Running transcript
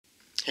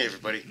Hey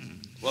everybody,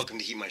 welcome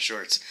to Heat My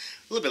Shorts.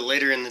 A little bit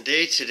later in the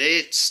day today,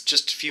 it's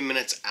just a few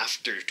minutes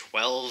after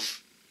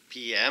 12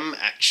 p.m.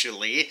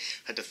 actually.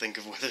 Had to think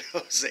of whether it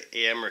was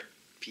a.m. or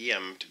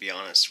p.m. to be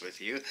honest with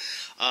you.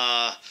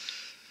 Had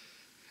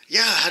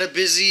a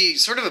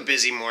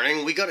busy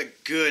morning. We got a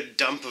good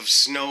dump of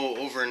snow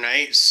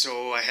overnight,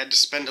 so I had to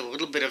spend a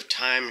little bit of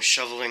time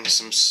shoveling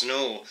some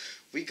snow.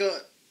 We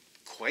got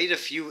quite a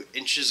few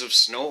inches of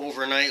snow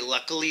overnight.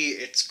 Luckily,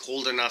 it's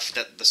cold enough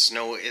that the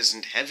snow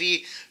isn't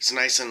heavy. It's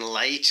nice and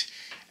light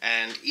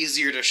and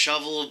easier to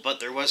shovel, but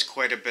there was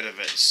quite a bit of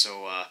it.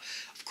 So,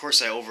 of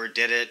course, I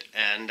overdid it.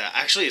 And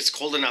actually, it's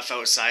cold enough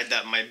outside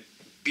that my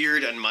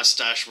beard and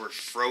mustache were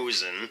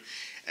frozen.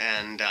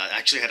 And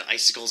actually had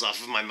icicles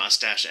off of my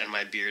mustache and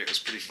my beard. It was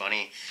pretty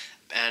funny.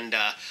 And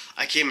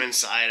I came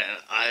inside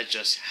and I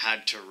just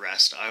had to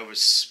rest. I was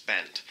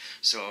spent.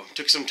 So,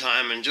 took some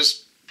time and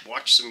just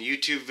watched some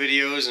YouTube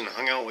videos and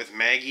hung out with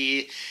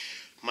Maggie.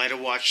 Might have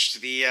watched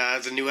the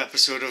new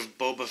episode of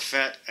Boba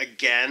Fett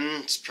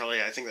again. It's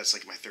probably, I think that's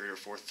like my third or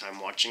fourth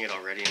time watching it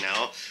already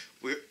now,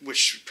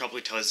 which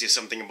probably tells you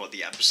something about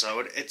the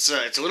episode. It's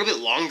a little bit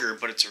longer,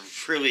 but it's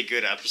a really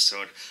good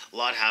episode. A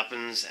lot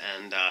happens,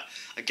 and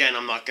again,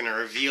 I'm not going to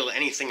reveal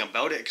anything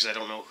about it because I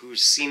don't know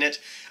who's seen it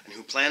and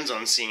who plans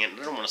on seeing it.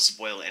 I don't want to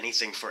spoil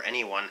anything for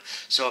anyone.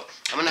 So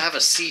I'm going to have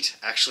a seat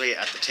actually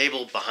at the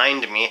table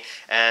behind me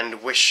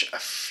and wish a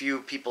few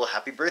people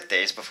happy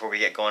birthdays before we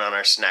get going on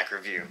our snack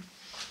review.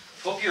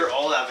 Hope you're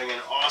all having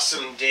an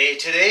awesome day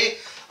today.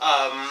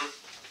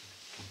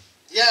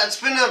 Yeah, it's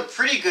been a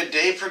pretty good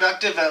day,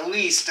 productive at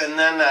least, and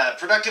then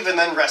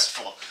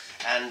restful.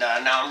 And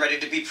now I'm ready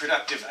to be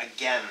productive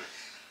again.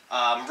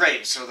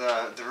 Right, so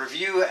the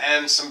review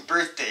and some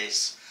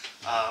birthdays.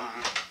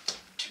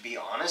 To be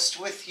honest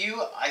with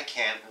you, I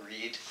can't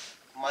read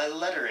my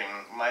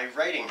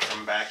writing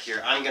from back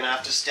here. I'm going to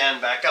have to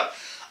stand back up.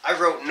 I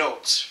wrote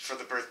notes for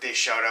the birthday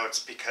shout-outs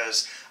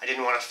because I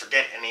didn't want to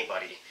forget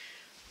anybody.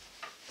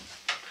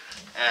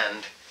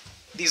 And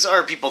these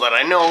are people that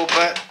I know,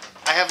 but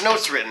I have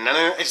notes written,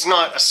 and it's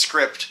not a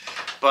script,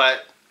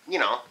 but, you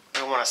know, I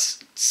don't want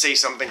to say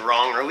something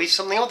wrong or leave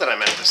something out that I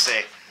meant to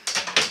say.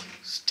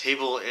 This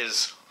table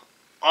is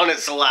on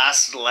its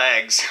last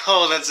legs.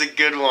 Oh, that's a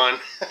good one.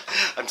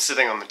 I'm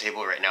sitting on the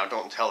table right now.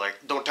 Don't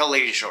tell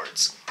Lady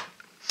Shorts.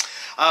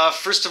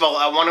 First of all,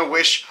 I want to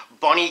wish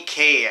Bonnie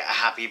K a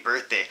happy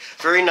birthday.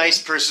 Very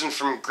nice person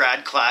from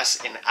grad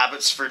class in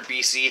Abbotsford,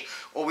 BC.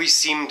 Always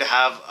seemed to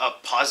have a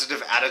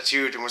positive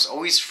attitude and was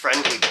always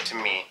friendly to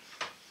me.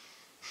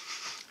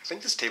 I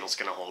think this table's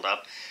gonna hold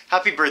up.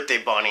 Happy birthday,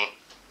 Bonnie.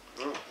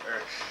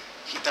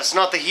 That's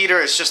not the heater,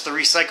 it's just the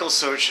recycle,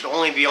 so it should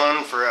only be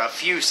on for a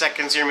few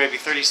seconds here, maybe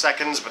 30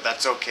 seconds, but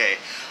that's okay.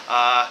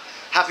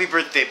 Happy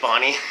birthday,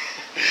 Bonnie.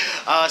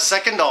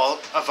 Second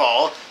of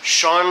all,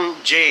 Sean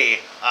J.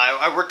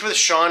 I worked with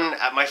Sean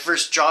at my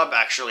first job,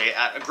 actually,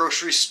 at a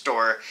grocery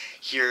store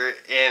here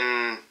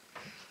in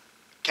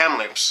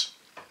Kamloops.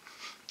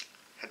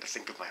 Had to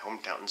think of my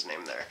hometown's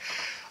name there.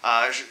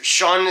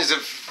 Sean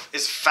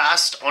is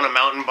fast on a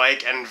mountain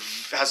bike and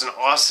has an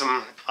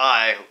awesome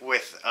eye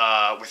with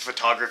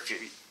photography.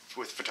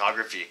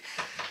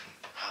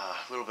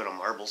 A little bit of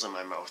marbles in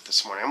my mouth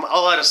this morning. I'm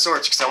all out of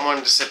sorts because I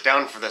wanted to sit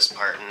down for this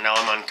part, and now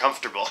I'm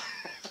uncomfortable.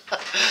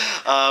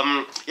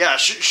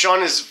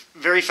 Sean is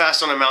very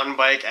fast on a mountain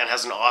bike and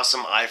has an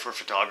awesome eye for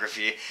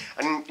photography,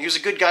 and he was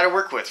a good guy to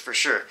work with, for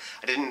sure.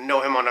 I didn't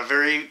know him on a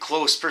very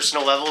close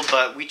personal level,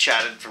 but we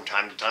chatted from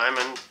time to time,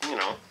 and, you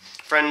know,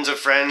 friends of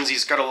friends.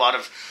 He's got a lot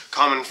of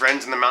common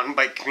friends in the mountain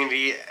bike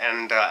community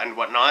and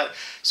whatnot.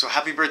 So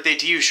happy birthday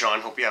to you,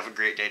 Sean. Hope you have a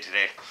great day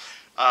today.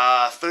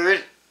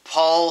 Third,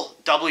 Paul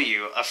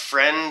W., a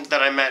friend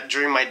that I met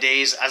during my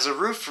days as a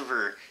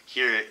roofer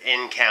here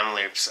in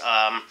Kamloops.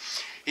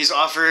 He's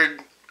offered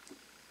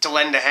to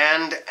lend a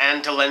hand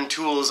and to lend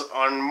tools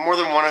on more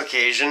than one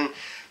occasion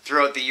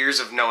throughout the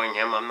years of knowing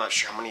him. I'm not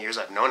sure how many years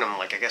I've known him,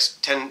 like I guess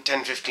 10,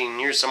 15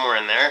 years, somewhere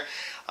in there.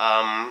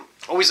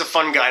 Always a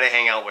fun guy to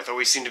hang out with,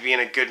 always seemed to be in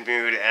a good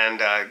mood and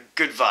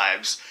good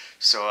vibes.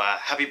 So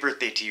happy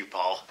birthday to you,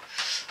 Paul.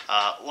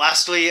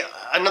 Lastly,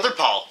 another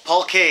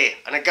Paul K,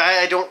 and a guy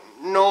I don't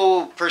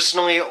know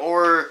personally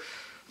or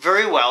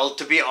very well,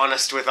 to be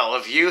honest with all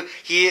of you.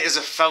 He is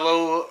a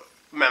fellow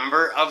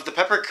member of the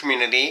pepper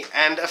community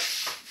and a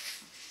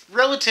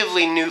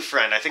relatively new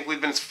friend. I think we've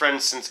been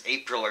friends since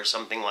April or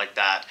something like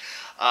that.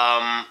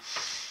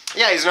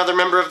 He's another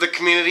member of the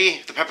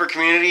community, the pepper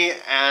community,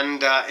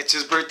 and it's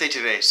his birthday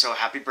today, so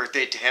happy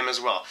birthday to him as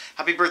well.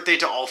 Happy birthday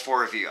to all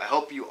four of you. I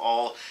hope you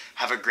all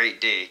have a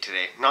great day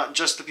today. Not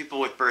just the people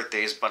with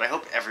birthdays, but I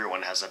hope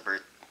everyone has a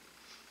birthday.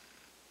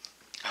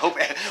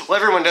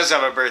 Everyone does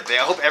have a birthday.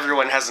 I hope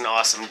everyone has an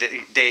awesome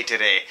day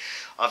today.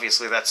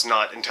 Obviously, that's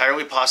not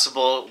entirely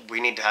possible.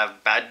 We need to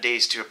have bad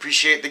days to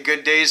appreciate the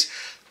good days,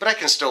 but I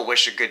can still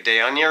wish a good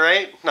day on you,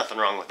 right? Nothing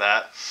wrong with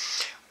that.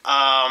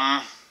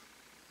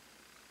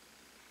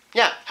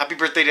 Happy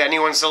birthday to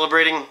anyone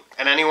celebrating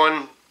and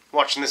anyone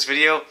watching this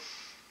video.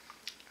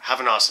 Have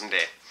an awesome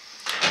day.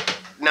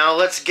 Now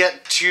let's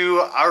get to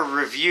our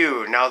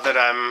review, now that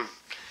I'm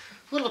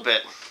little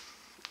bit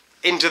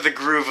into the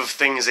groove of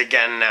things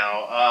again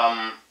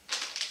now.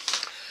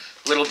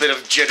 Little bit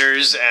of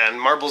jitters and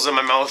marbles in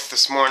my mouth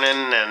this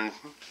morning, and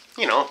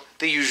you know,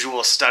 the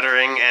usual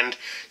stuttering and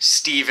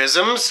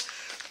Steve-isms,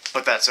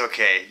 but that's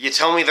okay. You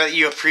tell me that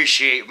you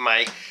appreciate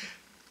my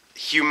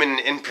human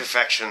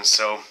imperfections,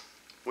 so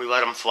we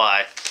let them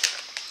fly.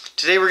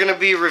 Today we're going to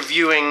be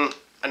reviewing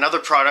another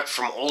product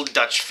from Old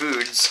Dutch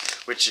Foods,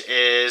 which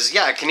is,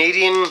 yeah, a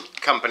Canadian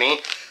company,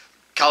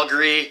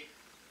 Calgary,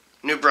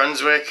 New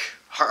Brunswick,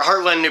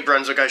 Heartland, New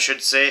Brunswick, I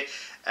should say,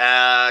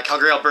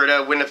 Calgary,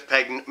 Alberta,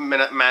 Winnipeg,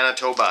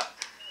 Manitoba.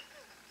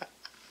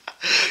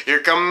 Here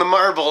come the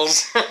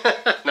marbles.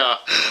 No.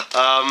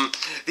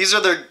 These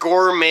are their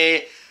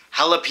Gourmet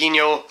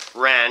Jalapeño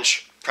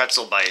Ranch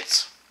Pretzel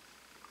Bites.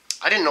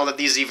 I didn't know that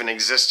these even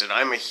existed.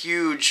 I'm a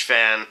huge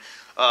fan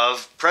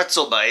of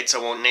pretzel bites. I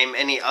won't name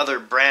any other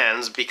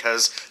brands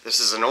because this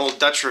is an Old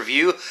Dutch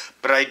review,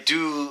 but I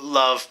do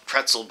love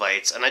pretzel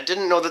bites, and I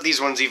didn't know that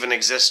these ones even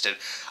existed.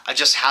 I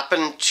just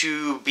happened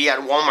to be at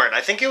Walmart.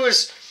 I think it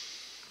was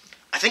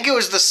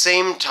the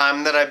same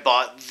time that I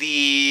bought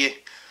the,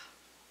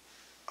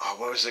 oh,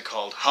 what was it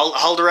called?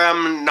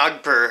 Haldiram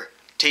Nagpur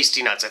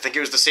Tasty Nuts. I think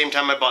it was the same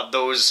time I bought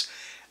those,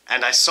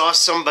 and I saw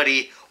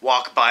somebody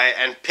walk by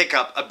and pick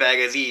up a bag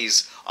of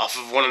these off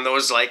of one of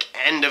those, like,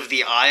 end of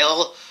the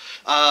aisle.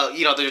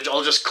 You know, they're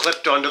all just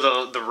clipped onto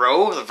the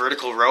row, the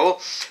vertical row.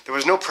 There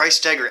was no price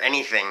tag or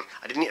anything.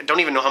 Don't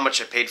even know how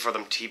much I paid for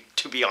them,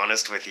 to be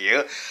honest with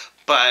you.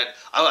 But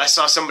I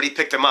saw somebody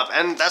pick them up,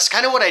 and that's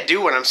kind of what I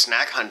do when I'm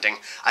snack hunting.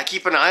 I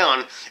keep an eye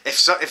on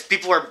if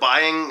people are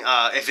buying,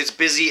 if it's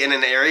busy in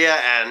an area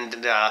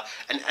and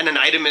an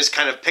item is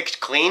kind of picked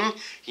clean,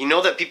 you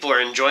know that people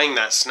are enjoying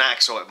that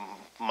snack, so it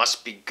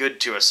must be good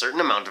to a certain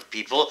amount of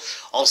people.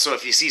 Also,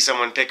 if you see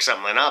someone pick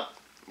something up,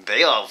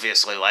 they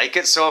obviously like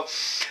it. So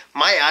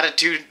my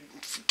attitude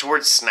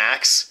towards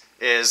snacks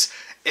is,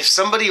 if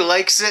somebody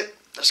likes it,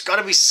 there's got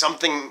to be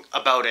something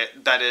about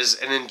it that is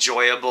an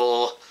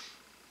enjoyable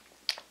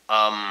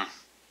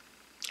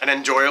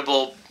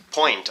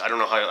point. I don't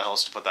know how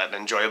else to put that. An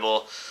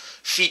enjoyable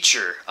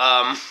feature.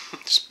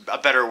 It's a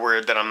better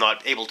word that I'm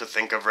not able to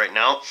think of right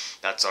now.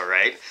 That's all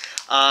right.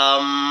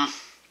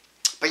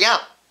 But yeah,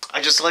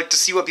 I just like to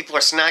see what people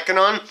are snacking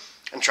on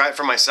and try it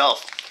for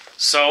myself.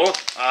 So,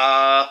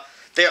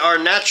 they are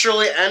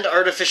naturally and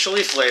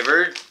artificially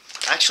flavored.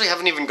 I actually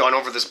haven't even gone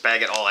over this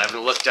bag at all. I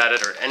haven't looked at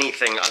it or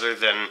anything other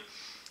than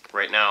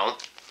right now.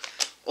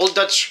 Old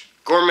Dutch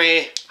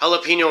Gourmet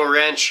Jalapeño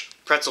Ranch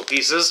Pretzel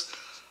Pieces.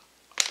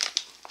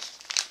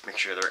 Make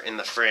sure they're in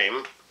the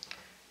frame.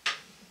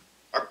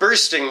 Are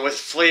bursting with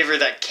flavor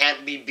that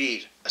can't be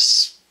beat. A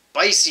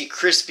spicy,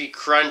 crispy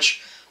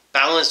crunch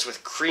balanced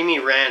with creamy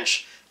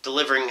ranch,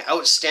 delivering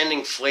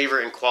outstanding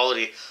flavor and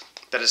quality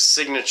that is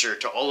signature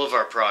to all of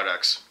our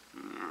products.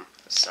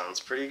 That sounds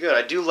pretty good.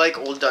 I do like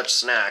Old Dutch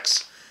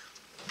snacks,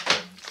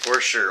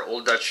 for sure.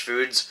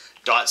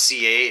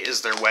 OldDutchFoods.ca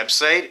is their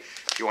website.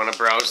 If you want to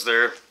browse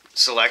their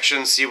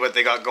selection, see what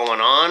they got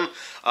going on.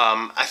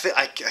 I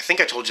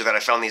think I told you that I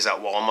found these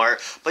at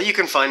Walmart, but you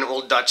can find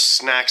Old Dutch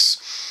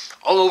snacks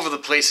all over the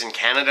place in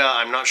Canada.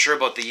 I'm not sure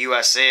about the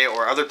USA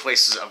or other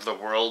places of the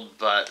world,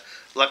 but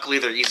luckily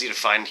they're easy to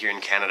find here in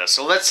Canada.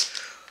 So let's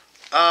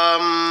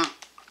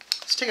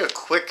take a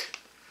quick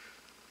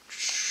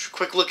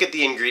look at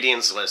the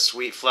ingredients list.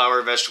 Wheat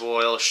flour, vegetable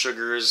oil,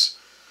 sugars,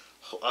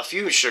 a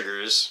few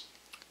sugars,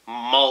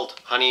 malt,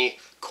 honey,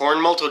 corn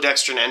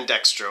maltodextrin and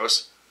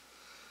dextrose,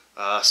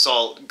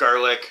 salt,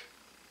 garlic,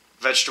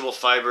 vegetable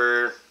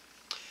fiber,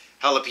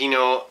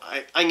 jalapeno,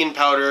 onion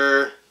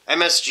powder,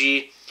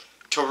 MSG,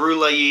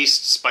 torula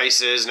yeast,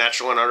 spices,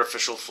 natural and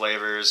artificial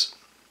flavors.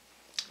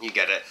 You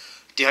get it.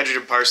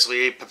 Dehydrated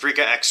parsley,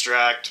 paprika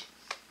extract,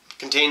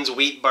 contains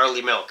wheat,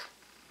 barley, milk.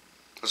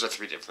 Those are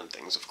three different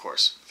things, of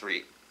course.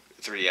 Three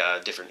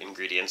different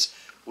ingredients: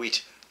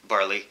 wheat,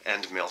 barley,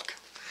 and milk.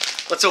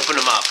 Let's open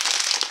them up.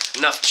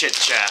 Enough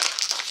chit-chat.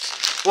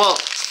 Well,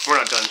 we're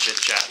not done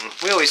chit-chatting.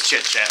 We always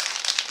chit-chat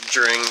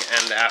during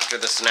and after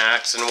the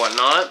snacks and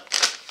whatnot.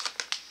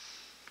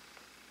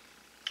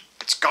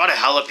 It's got a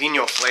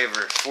jalapeno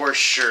flavor, for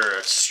sure.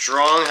 A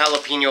strong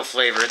jalapeno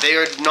flavor. They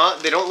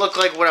don't look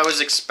like what I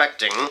was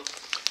expecting.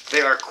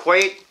 They are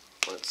quite,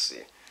 let's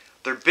see.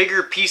 They're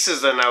bigger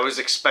pieces than I was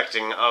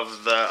expecting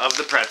of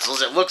the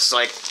pretzels. It looks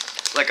like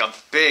a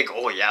big,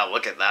 oh yeah,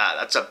 look at that.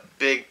 That's a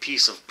big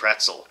piece of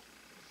pretzel.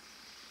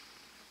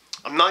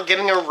 I'm not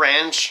getting a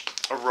ranch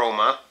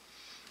aroma.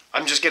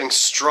 I'm just getting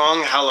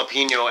strong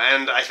jalapeno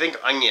and I think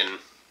onion.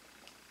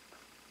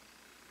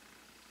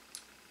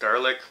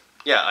 Garlic.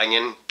 Yeah,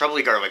 onion.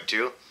 Probably garlic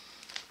too.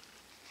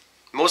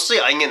 Mostly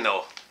onion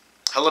though.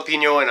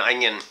 Jalapeno and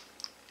onion.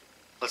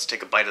 Let's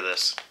take a bite of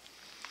this.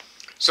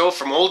 So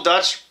from Old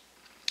Dutch,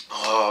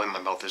 oh, my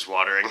mouth is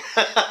watering.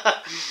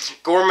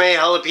 Gourmet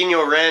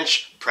Jalapeño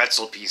Ranch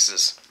Pretzel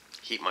Pieces.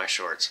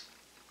 HeatMyShorts.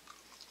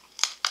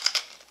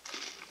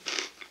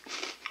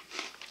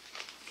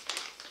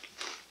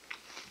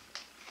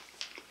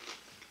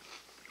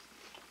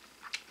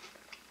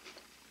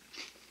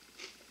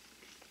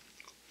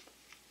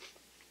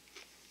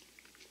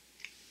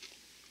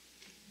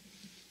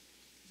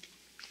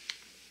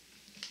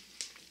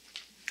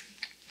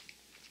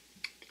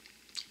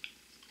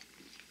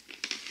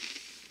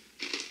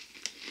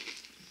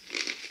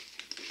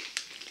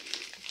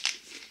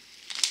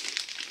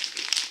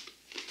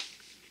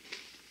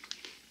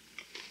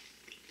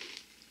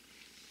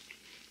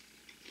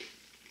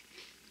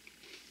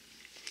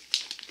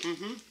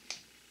 Mm-hmm.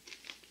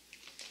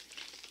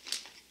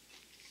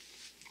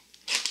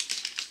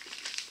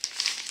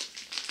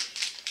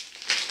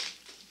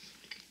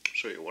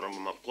 Show you one of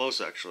them up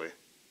close, actually.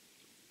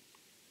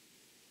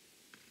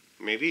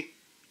 Maybe?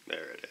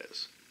 There it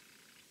is.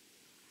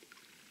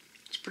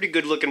 It's a pretty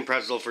good looking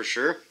pretzel for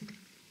sure.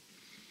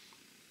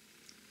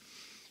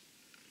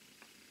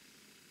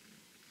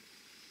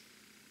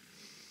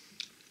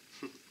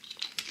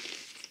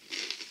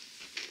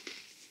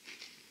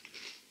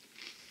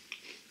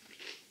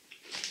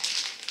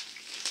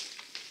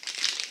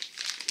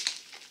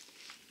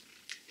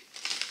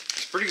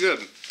 It's pretty good.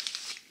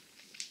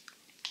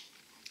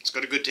 It's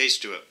got a good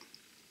taste to it.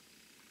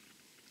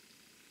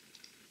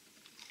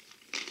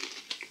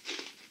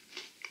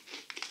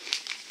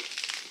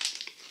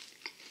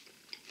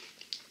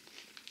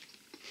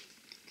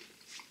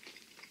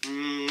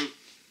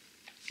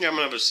 Yeah, I'm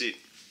gonna have a seat.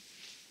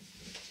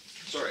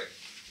 Sorry,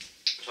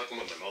 talking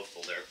with my mouth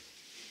full there.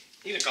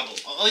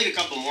 I'll eat a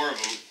couple more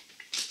of them.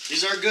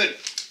 These are good.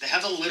 They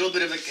have a little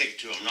bit of a kick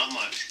to them, not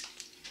much.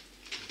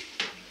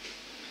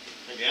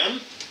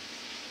 Again.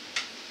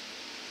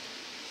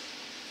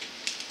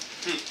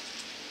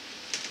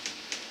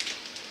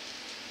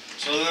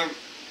 So they're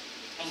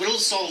a little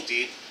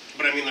salty,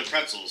 but I mean the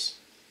pretzels.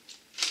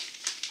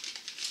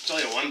 I'll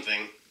tell you one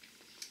thing.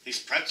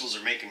 These pretzels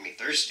are making me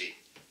thirsty.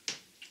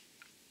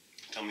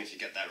 Tell me if you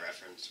get that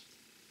reference.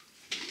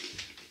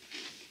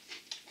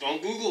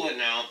 Don't Google it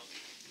now.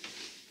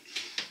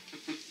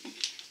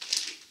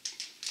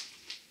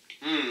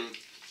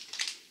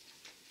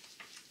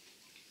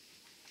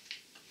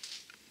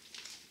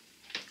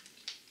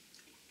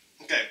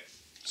 Okay,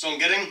 so I'm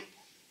getting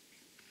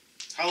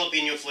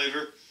jalapeno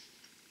flavor,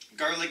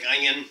 garlic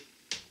onion,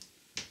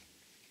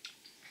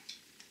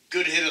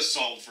 good hit of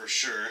salt for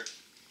sure,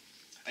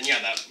 and yeah,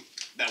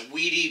 that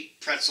weedy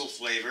pretzel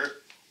flavor.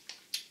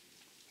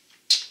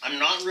 I'm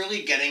not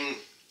really getting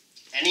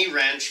any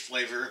ranch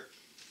flavor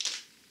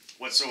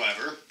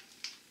whatsoever.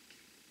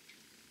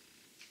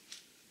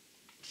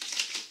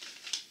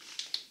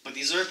 But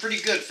these are pretty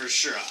good for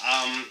sure.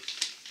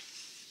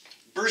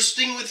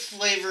 Bursting with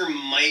flavor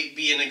might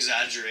be an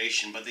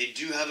exaggeration, but they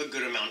do have a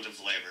good amount of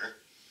flavor.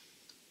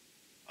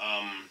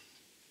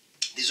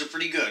 These are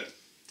pretty good.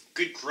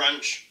 Good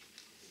crunch.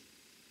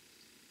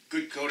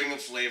 Good coating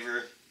of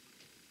flavor.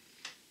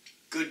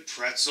 Good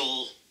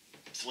pretzel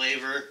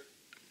flavor.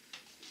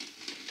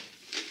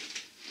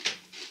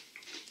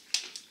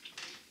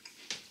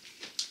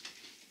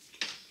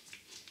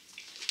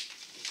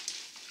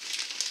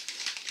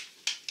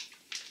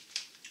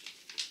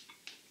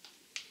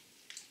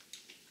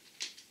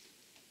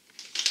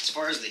 As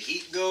far as the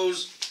heat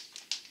goes,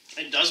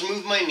 it does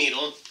move my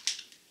needle.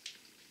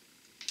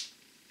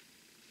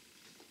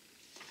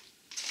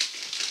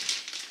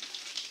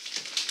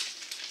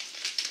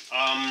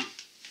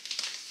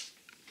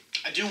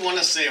 I do want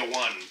to say a 1.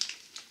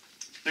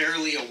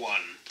 Barely a 1.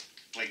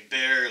 Like,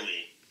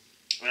 barely.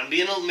 And I'm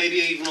being maybe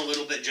even a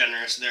little bit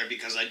generous there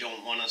because I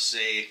don't want to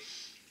say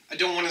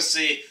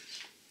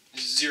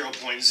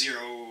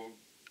 0.0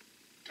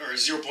 or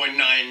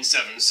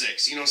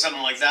 0.976, you know,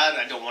 something like that.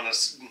 I don't want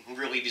to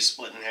really be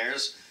splitting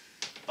hairs,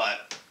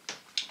 but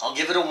I'll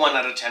give it a 1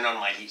 out of 10 on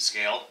my heat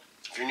scale.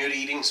 If you're new to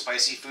eating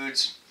spicy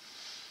foods,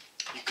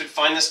 you could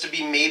find this to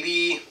be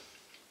maybe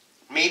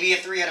a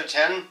 3 out of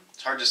 10.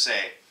 It's hard to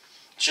say.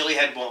 Chili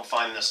Head won't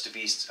find this to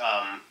be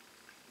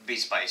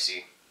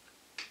spicy.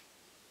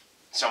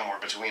 Somewhere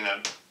between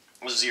a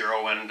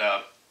 0 and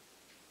a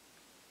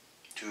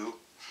 2.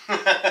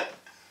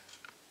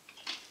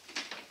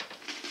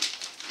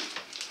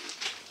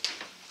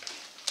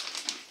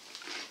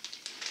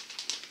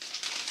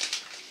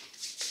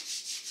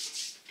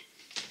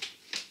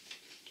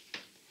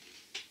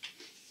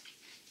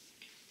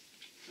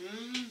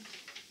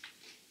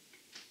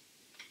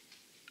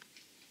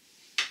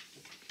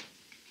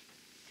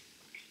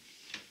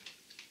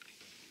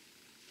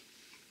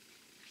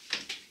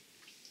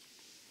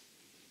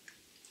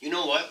 You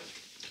know what?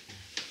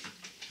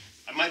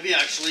 I might be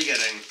actually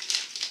getting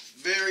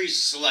very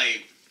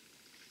slight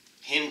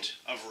hint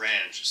of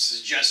ranch,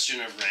 suggestion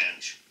of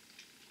ranch.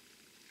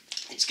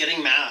 It's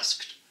getting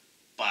masked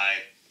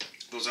by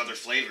those other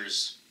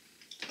flavors.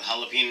 The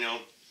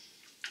jalapeno,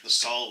 the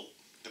salt,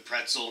 the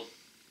pretzel,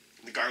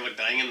 the garlic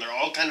onion, they're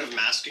all kind of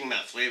masking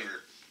that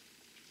flavor.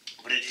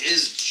 But it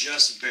is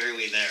just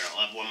barely there.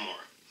 I'll have one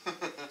more.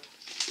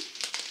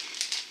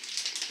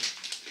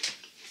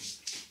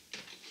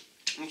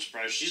 I'm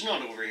surprised she's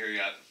not over here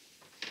yet.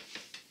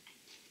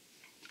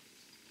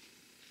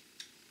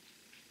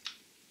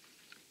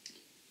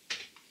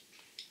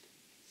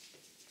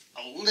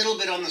 A little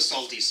bit on the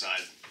salty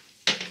side.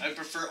 I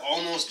prefer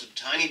almost a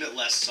tiny bit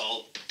less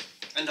salt,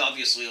 and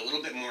obviously a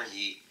little bit more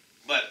heat,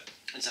 but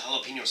it's a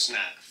jalapeno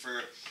snack.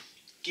 For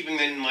keeping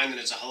in mind that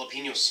it's a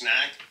jalapeno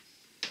snack,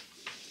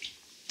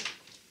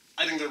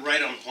 I think they're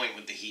right on point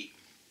with the heat.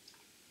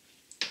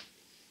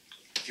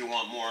 If you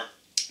want more,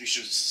 you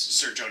should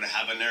search out a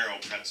habanero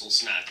pretzel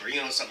snack, or,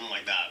 you know, something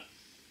like that.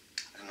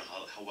 I don't know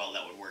how well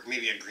that would work.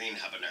 Maybe a green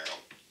habanero.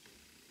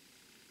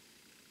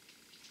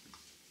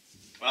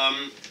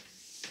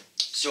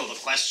 So the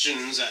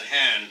questions at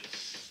hand.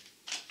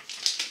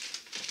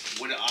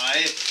 Would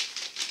I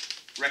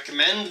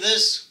recommend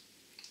this?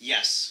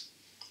 Yes.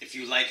 If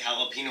you like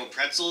jalapeno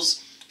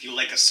pretzels, if you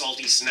like a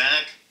salty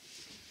snack,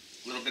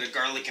 a little bit of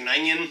garlic and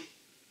onion,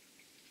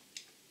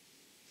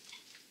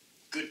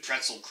 good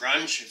pretzel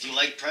crunch. If you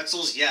like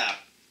pretzels, yeah,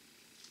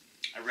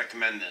 I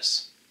recommend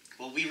this.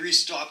 Will we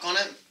restock on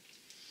it?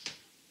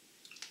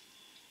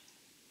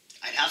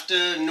 I'd have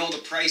to know the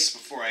price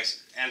before I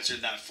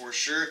answered that for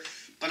sure,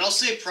 but I'll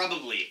say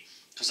probably,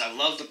 because I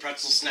love the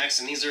pretzel snacks,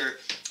 and these are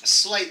a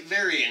slight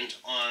variant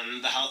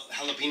on the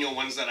jalapeno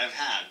ones that I've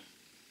had.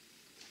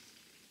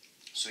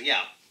 So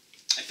yeah,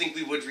 I think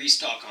we would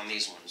restock on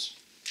these ones.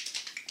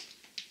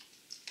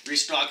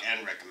 Restock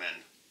and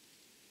recommend.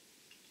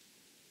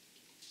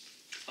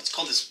 Let's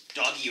call this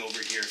doggy over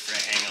here for a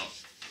hangout.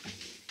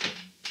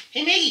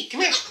 Hey Maggie,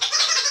 come here.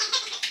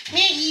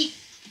 Maggie.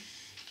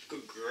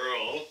 Good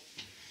girl.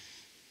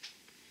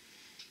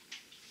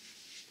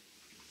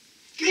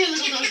 Come here,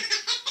 little dog.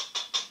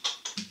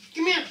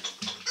 Come here.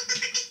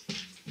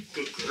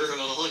 Good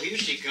girl. Here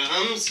she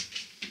comes.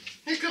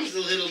 Here comes the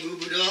little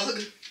boo-boo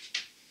dog.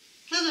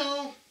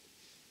 Hello.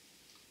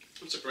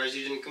 I'm surprised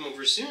you didn't come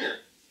over sooner.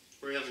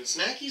 We're having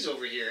snackies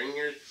over here and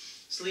you're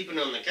sleeping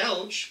on the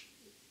couch.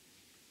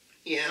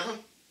 Yeah.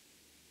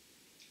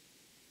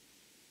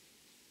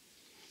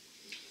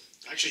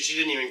 Actually, she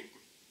didn't even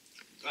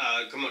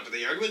come out to the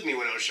yard with me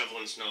when I was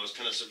shoveling snow. I was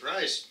kind of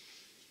surprised.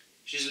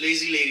 She's a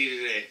lazy lady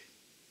today.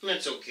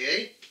 That's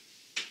okay.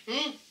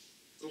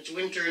 It's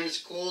winter and it's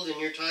cold and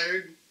you're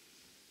tired.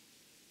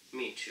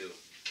 Me too.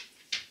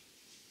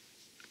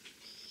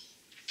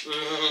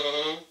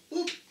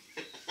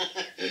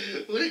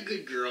 What a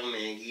good girl,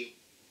 Maggie.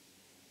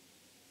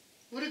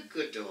 What a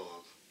good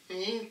dog.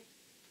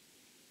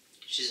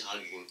 She's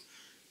hugging.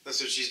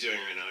 That's what she's doing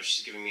right now.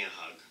 She's giving me a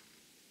hug.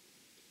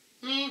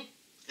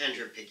 And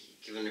her piggy.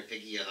 Giving her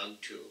piggy a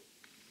hug too.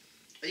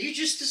 Are you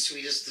just the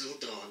sweetest little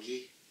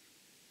doggy?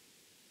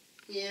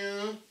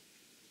 Yeah.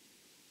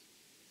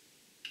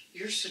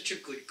 You're such a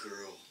good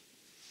girl.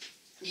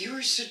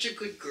 You're such a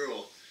good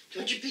girl.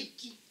 Don't you,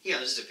 piggy? Yeah,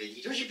 this is a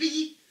piggy. Don't you,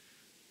 piggy?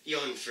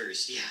 Yawn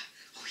first. Yeah.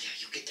 Oh yeah,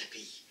 you get that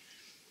piggy.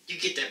 You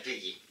get that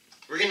piggy.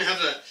 We're gonna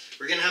have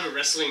a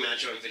wrestling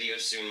match on video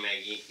soon,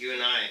 Maggie. You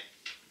and I.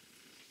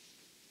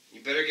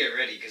 You better get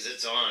ready, because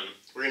it's on.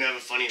 We're gonna have a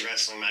funny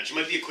wrestling match. It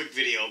might be a quick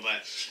video,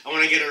 but I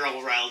want to get her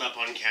all riled up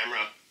on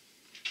camera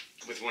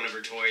with one of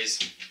her toys.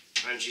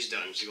 And she's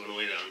done. She's going to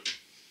lay down.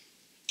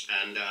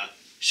 And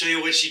show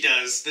you what she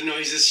does, the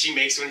noises she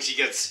makes when she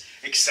gets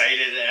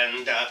excited,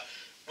 and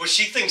what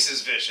she thinks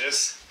is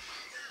vicious.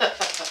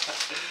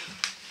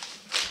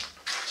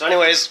 So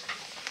anyways,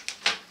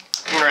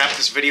 I'm going to wrap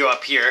this video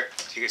up here,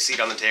 so you can see it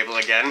on the table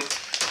again.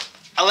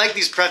 I like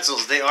these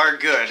pretzels, they are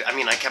good. I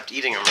mean, I kept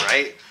eating them,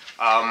 right?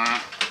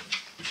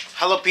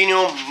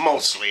 Jalapeno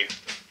mostly.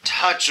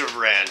 Touch of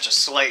ranch, a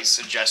slight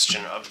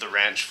suggestion of the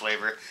ranch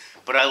flavor,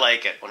 but I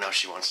like it. Well, now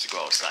she wants to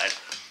go outside.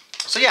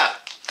 So yeah,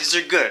 these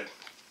are good.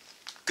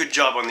 Good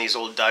job on these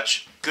Old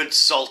Dutch. Good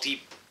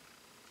salty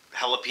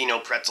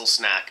jalapeno pretzel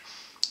snack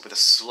with a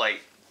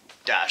slight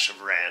dash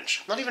of ranch.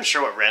 I'm not even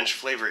sure what ranch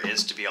flavor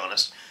is, to be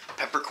honest.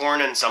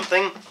 Peppercorn and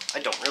something? I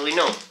don't really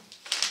know.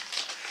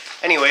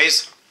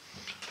 Anyways,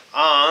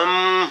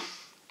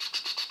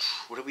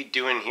 what are we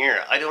doing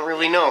here? I don't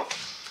really know.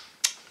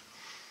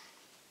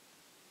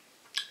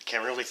 I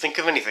can't really think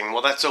of anything.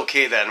 Well, that's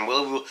okay then.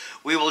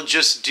 We will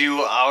just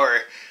do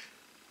our...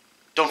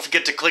 Don't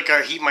forget to click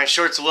our Heat My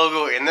Shorts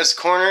logo in this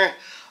corner.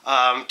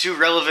 2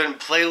 relevant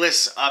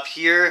playlists up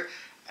here,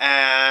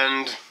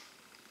 and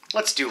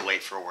let's do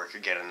Late for Work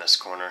again in this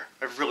corner.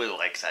 I really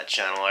like that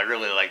channel. I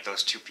really like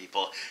those 2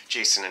 people,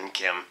 Jason and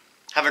Kim.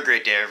 Have a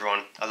great day,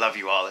 everyone. I love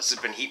you all. This has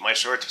been Heat My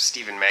Shorts with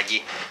Steve and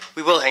Maggie.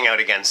 We will hang out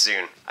again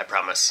soon. I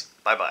promise.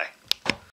 Bye-bye.